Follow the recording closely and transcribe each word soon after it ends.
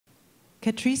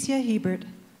Catricia Hiebert,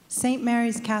 St.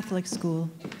 Mary's Catholic School,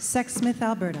 Sexsmith,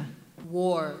 Alberta.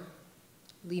 War,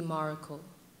 Lee Maracle.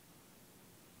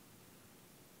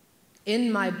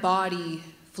 In my body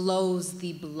flows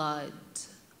the blood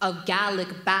of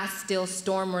Gallic Bastille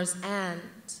stormers and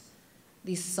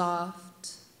the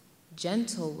soft,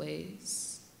 gentle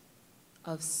ways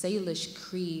of Salish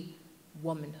Cree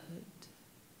womanhood.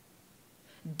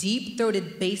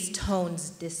 Deep-throated bass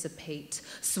tones dissipate,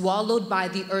 swallowed by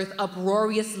the earth.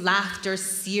 Uproarious laughter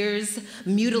sears,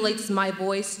 mutilates my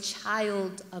voice.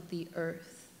 Child of the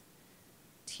earth,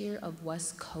 tear of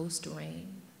West Coast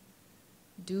rain,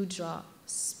 dewdrop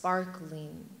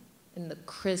sparkling in the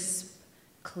crisp,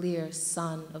 clear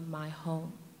sun of my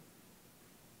home.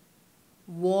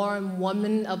 Warm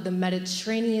woman of the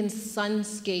Mediterranean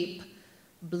sunscape,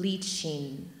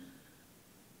 bleaching,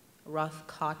 rough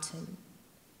cotton,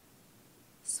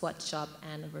 sweatshop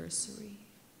anniversary.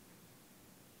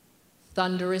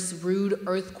 Thunderous, rude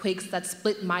earthquakes that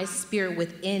split my spirit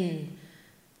within.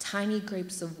 Tiny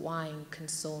grapes of wine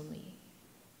console me.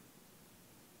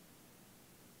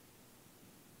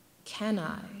 Can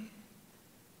I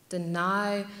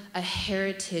deny a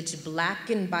heritage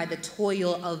blackened by the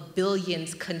toil of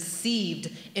billions conceived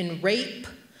in rape,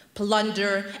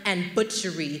 plunder, and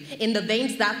butchery, in the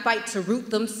veins that fight to root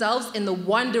themselves in the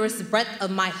wondrous breath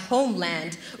of my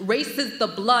homeland, races the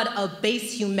blood of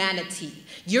base humanity.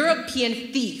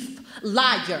 European thief,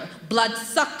 liar,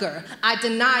 bloodsucker, I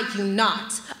deny you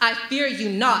not, I fear you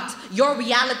not. Your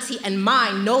reality and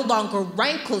mine no longer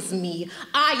rankles me.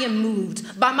 I am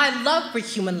moved by my love for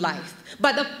human life,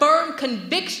 by the firm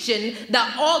conviction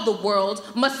that all the world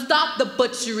must stop the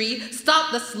butchery,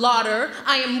 stop the slaughter.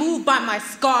 I am moved by my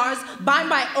scars, by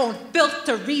my own filth,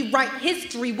 to rewrite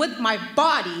history with my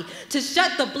body, to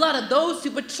shed the blood of those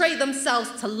who betray themselves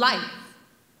to life.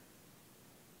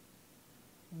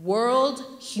 World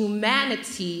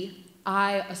humanity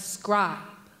I ascribe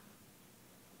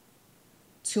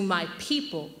to my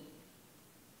people,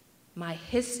 my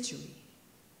history.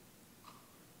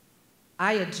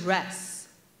 I address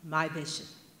my vision.